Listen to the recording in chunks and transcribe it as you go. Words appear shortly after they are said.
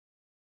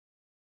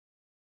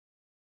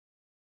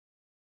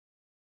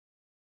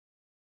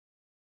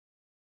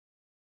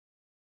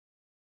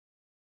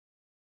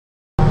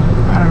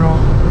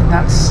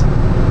that's...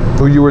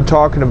 Who you were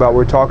talking about,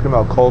 we're talking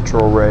about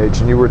cultural rage,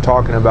 and you were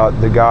talking about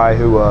the guy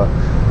who,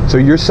 so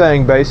you're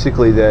saying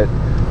basically that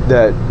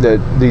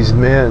these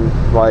men,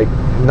 like,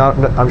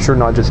 I'm sure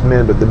not just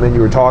men, but the men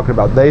you were talking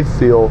about, they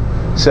feel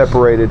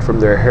separated from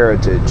their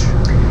heritage.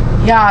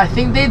 Yeah, I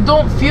think they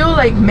don't feel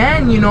like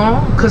men, you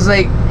know, because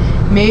like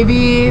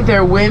maybe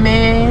their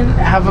women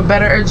have a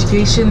better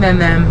education than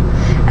them,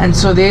 and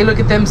so they look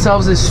at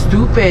themselves as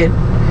stupid,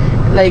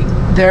 like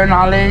their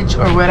knowledge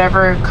or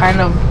whatever kind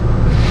of,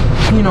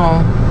 you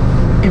know,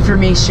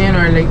 information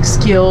or like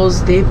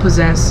skills they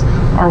possess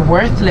are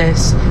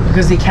worthless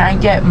because they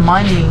can't get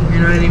money, you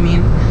know what I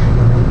mean?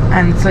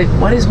 And it's like,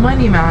 what is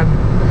money, man?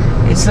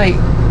 It's like,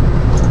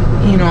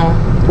 you know.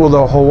 Well,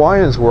 the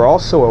Hawaiians were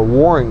also a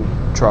warring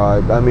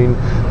tribe. I mean,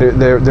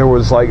 there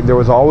was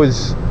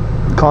always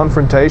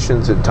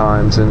confrontations at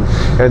times, and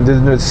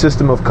then the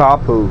system of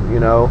kapu, you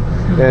know,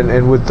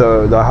 and with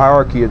the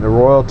hierarchy and the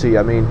royalty.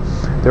 I mean,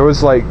 there was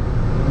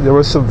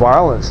some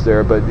violence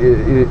there, but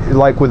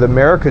like with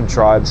American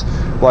tribes,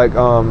 like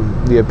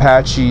the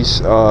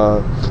Apaches,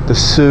 the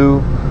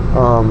Sioux,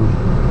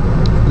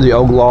 the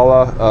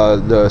Oglala,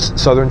 the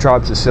Southern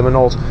tribes, the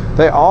Seminoles,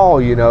 they all,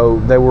 you know,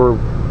 there were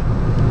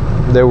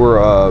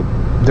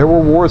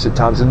wars at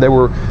times, and they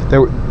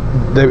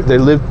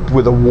lived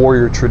with a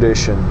warrior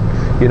tradition,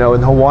 you know,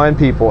 and the Hawaiian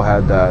people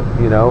had that,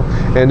 you know,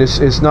 and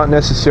it's not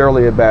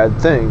necessarily a bad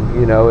thing,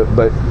 you know,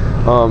 but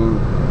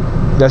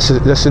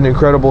that's an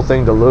incredible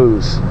thing to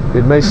lose.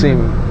 It may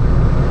seem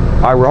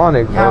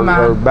ironic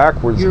or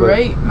backwards, you're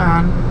right,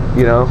 man.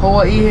 You know,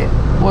 Hawaii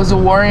was a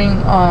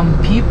warring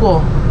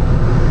people,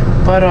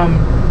 but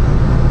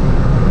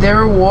there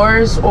were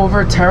wars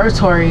over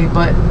territory,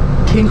 but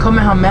King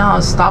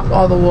Kamehameha stopped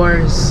all the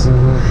wars.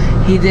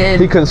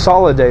 He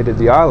consolidated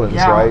the islands,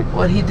 right?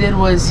 What he did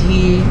was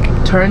he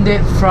turned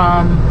it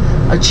from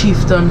a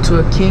chiefdom to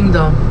a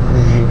kingdom.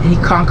 He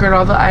conquered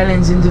all the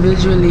islands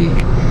individually.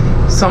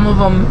 Some of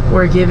them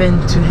were given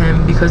to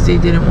him because they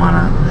didn't want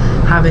to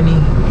have any,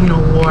 you know,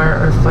 war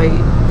or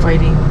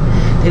fighting.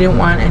 They didn't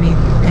want any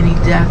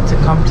death to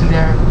come to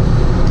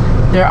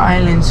their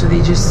island, so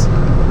they just,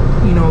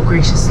 you know,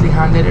 graciously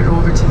handed it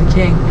over to the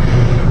king.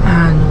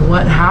 And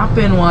what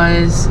happened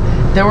was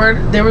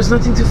there was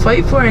nothing to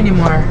fight for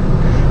anymore,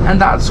 and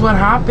that's what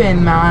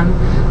happened, man.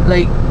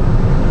 Like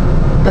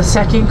the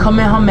second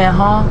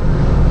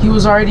Kamehameha, he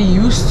was already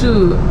used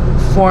to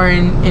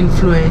foreign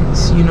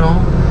influence, you know.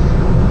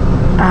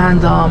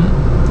 And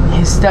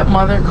his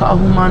stepmother,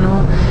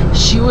 Ka'ahumanu,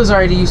 she was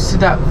already used to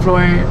that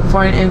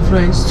foreign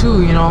influence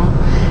too, you know.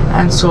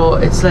 And so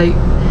it's like,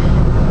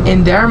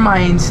 in their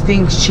minds,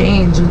 things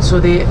change, and so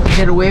they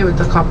get away with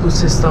the kapu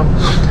system.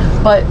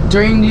 But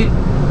during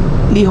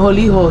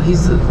Liho,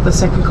 he's the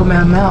second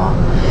Kamehameha,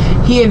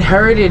 he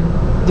inherited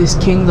this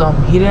kingdom.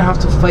 He didn't have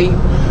to fight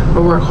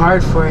or work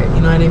hard for it,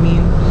 you know what I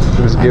mean?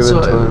 It was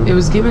given to him. It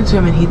was given to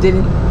him, and he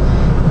didn't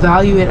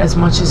value it as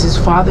much as his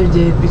father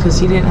did because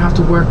he didn't have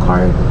to work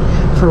hard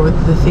for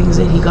the things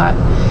that he got.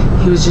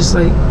 He was just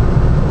like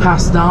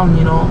passed down,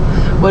 you know.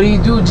 What do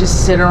you do?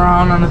 Just sit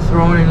around on a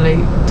throne and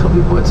like tell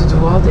people what to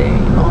do all day,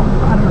 you know?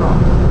 I don't know.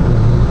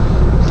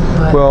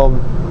 But well,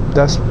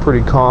 that's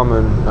pretty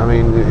common. I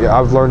mean,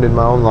 I've learned in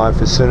my own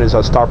life, as soon as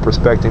I stop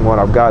respecting what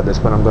I've got, that's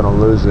when I'm going to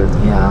lose it.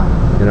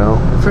 Yeah. You know?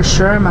 For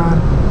sure, man.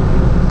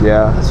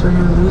 Yeah. That's when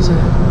you lose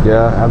it.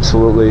 Yeah,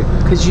 absolutely.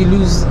 Because you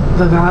lose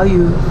the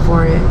value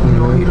for it. You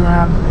know, you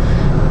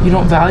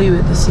don't value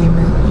it the same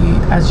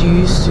as you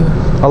used to.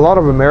 A lot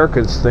of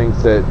Americans think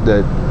that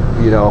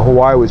you know,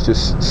 Hawaii was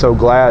just so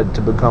glad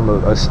to become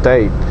a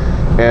state,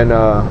 and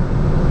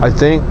I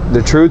think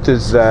the truth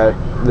is that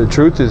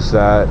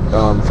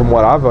from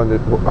what I've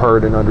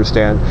heard and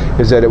understand,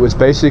 is that it was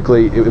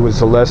basically it was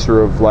the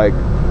lesser of like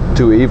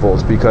two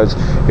evils, because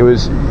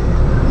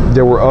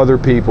there were other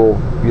people,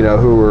 you know,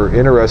 who were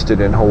interested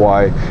in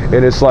Hawaii,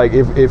 and it's like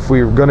if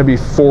we were going to be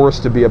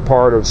forced to be a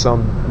part of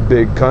some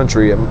big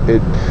country,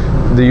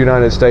 the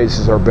United States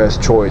is our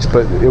best choice.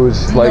 But it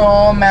was like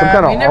some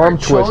kind of arm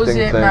twisting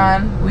thing.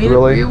 Man.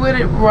 Really? We would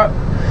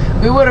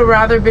have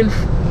rather been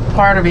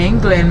part of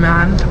England,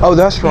 man. Oh,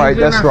 that's right.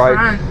 England that's or right.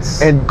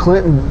 France. And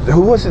Clinton,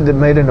 who was it that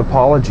made an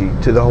apology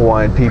to the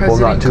Hawaiian people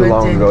President not too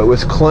long Clinton. ago? It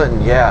was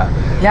Clinton. Yeah.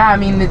 Yeah, I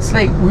mean, it's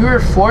like we were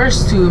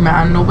forced to,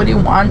 man. Nobody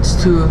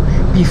wants to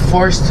be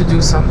forced to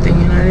do something,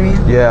 you know what I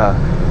mean? Yeah.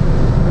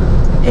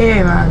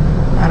 Hey, man,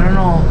 I don't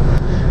know.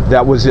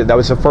 That was it. That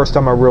was the first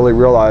time I really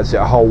realized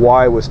that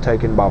Hawaii was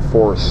taken by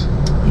force.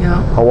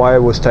 Yeah. Hawaii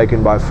was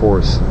taken by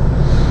force.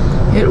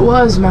 It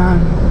was, man.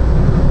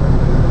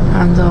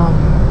 And,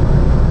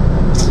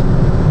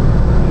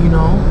 you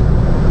know,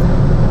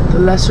 the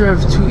lesser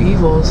of two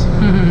evils.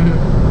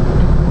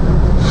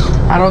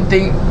 I don't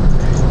think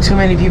too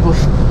many people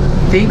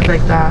think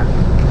like that,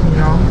 you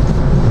know.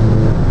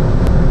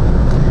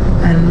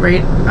 And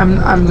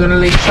I'm gonna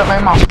like shut my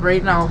mouth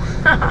right now.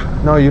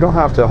 No, you don't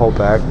have to hold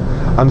back.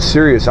 I'm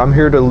serious. I'm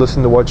here to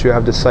listen to what you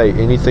have to say,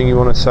 anything you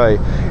want to say.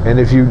 And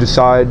if you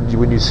decide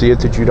when you see it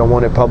that you don't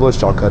want it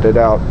published, I'll cut it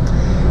out.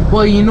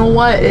 Well, you know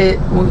what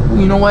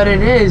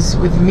it is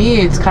with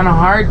me. It's kind of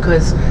hard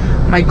because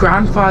my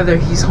grandfather,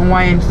 he's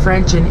Hawaiian,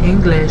 French, and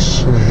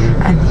English,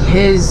 and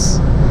his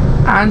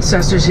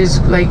ancestors, his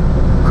like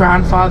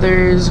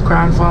grandfathers,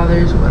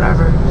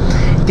 whatever,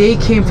 they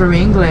came from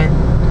England,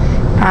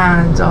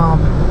 and on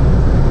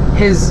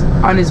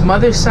his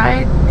mother's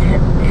side,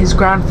 his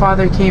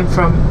grandfather came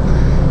from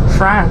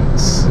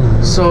France.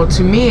 So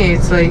to me,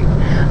 it's like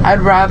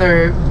I'd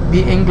rather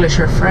be English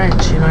or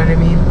French. You know what I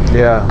mean?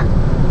 Yeah.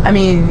 I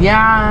mean,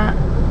 yeah.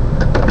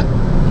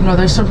 You know,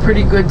 there's some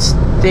pretty good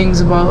things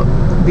about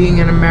being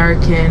an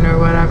American or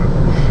whatever,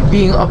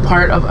 being a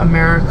part of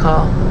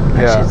America,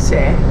 I should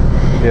say.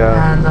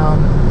 Yeah. And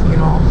you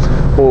know.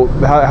 Well,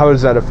 how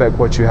does that affect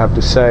what you have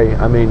to say?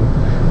 I mean,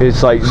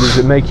 it's like, does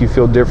it make you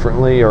feel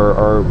differently,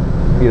 or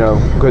you know?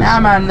 Cause yeah,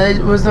 man,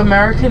 it was the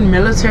American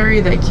military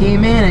that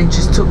came in and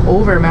just took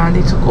over, man.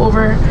 They took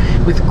over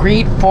with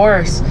great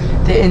force.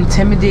 They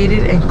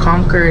intimidated and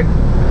conquered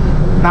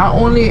not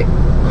only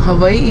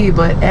Hawaii,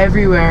 but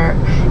everywhere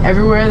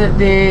that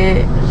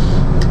they,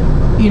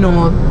 you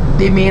know,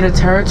 they made a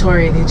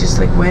territory. They just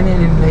like went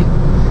in and like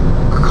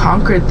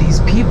conquered these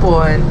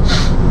people, and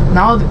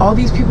now all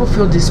these people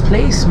feel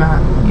displaced,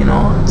 man. You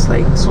know, it's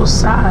like so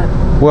sad.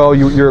 Well,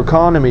 your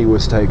economy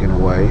was taken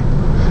away,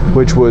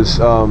 which was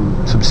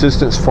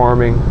subsistence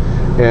farming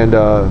and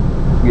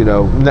you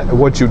know,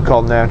 what you'd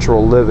call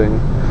natural living.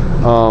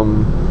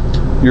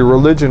 Your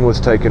religion was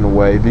taken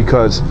away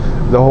because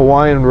the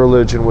Hawaiian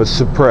religion was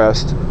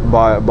suppressed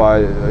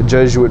by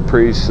Jesuit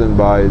priests and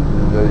by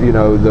you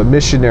know, the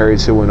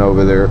missionaries who went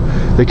over there.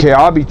 The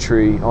keabi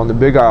tree on the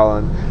Big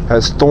Island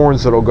has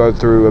thorns that'll go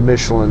through a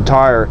Michelin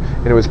tire,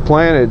 and it was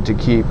planted to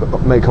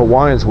make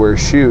Hawaiians wear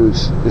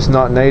shoes. It's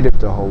not native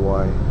to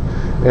Hawaii,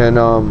 and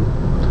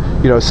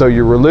you know, so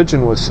your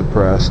religion was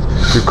suppressed,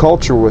 your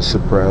culture was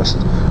suppressed.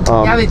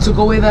 Yeah, they took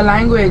away the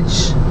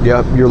language.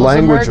 Yep, your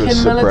language was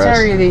suppressed. American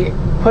military, they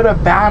put a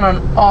ban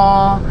on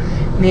all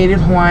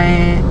Native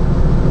Hawaiian,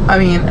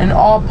 and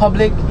all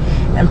public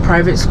and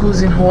private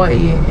schools in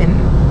Hawaii in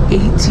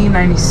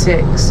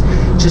 1896,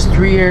 just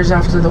 3 years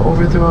after the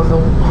overthrow of the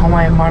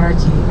Hawaiian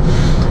monarchy.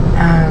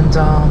 And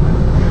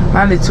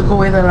man, they took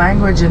away the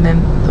language, and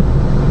then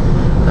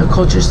the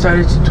culture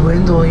started to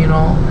dwindle. You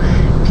know,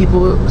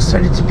 people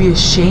started to be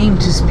ashamed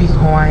to speak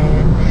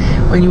Hawaiian.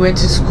 When you went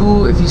to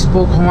school, if you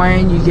spoke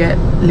Hawaiian, you get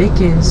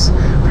lickings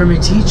from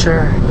your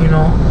teacher. You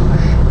know,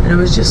 and it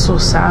was just so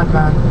sad,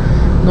 man.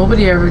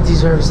 Nobody ever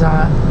deserves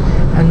that,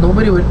 and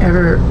nobody would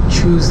ever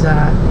choose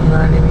that. You know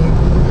what I mean?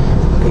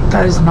 Like,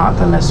 that is not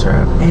the lesser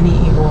of any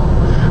evil.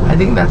 I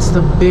think that's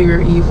the bigger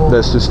evil.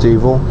 That's just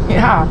evil?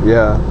 Yeah.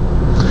 Yeah.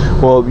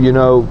 Well, you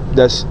know,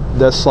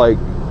 that's like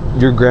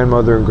your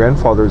grandmother and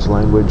grandfather's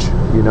language,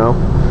 you know?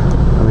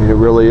 I mean, it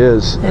really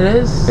is. It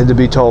is. And to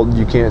be told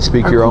you can't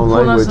speak your own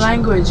language.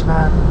 language,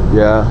 man.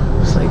 Yeah.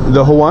 It's like,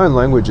 the Hawaiian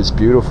language is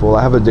beautiful.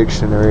 I have a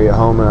dictionary at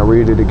home and I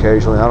read it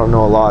occasionally. I don't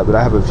know a lot, but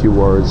I have a few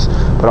words.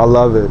 But I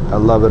love it. I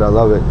love it. I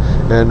love it.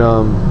 And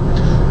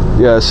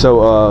yeah,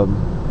 so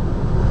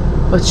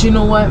but you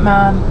know what,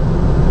 man?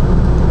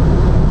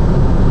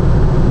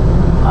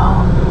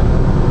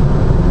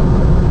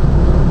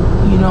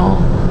 You know,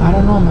 I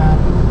don't know, man.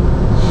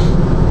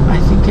 I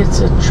think it's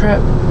a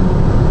trip.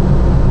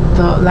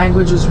 The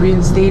language was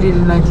reinstated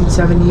in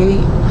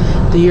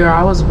 1978, the year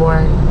I was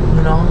born,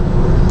 you know.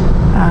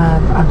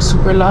 And I'm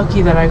super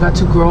lucky that I got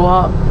to grow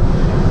up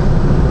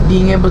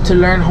being able to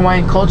learn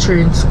Hawaiian culture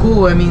in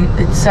school. I mean,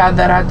 it's sad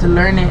that I had to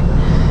learn it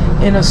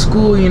in a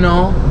school, you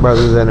know.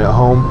 Rather than at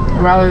home?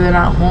 Rather than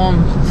at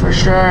home, for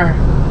sure.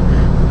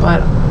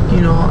 But,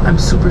 you know, I'm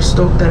super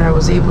stoked that I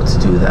was able to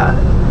do that.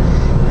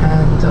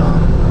 And,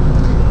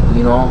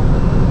 you know,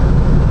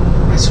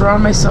 I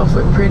surround myself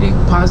with pretty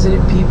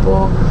positive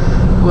people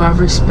who have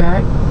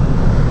respect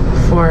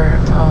for,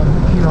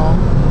 you know,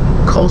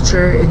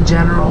 culture in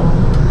general,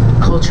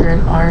 culture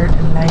and art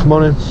and language. Come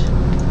on in.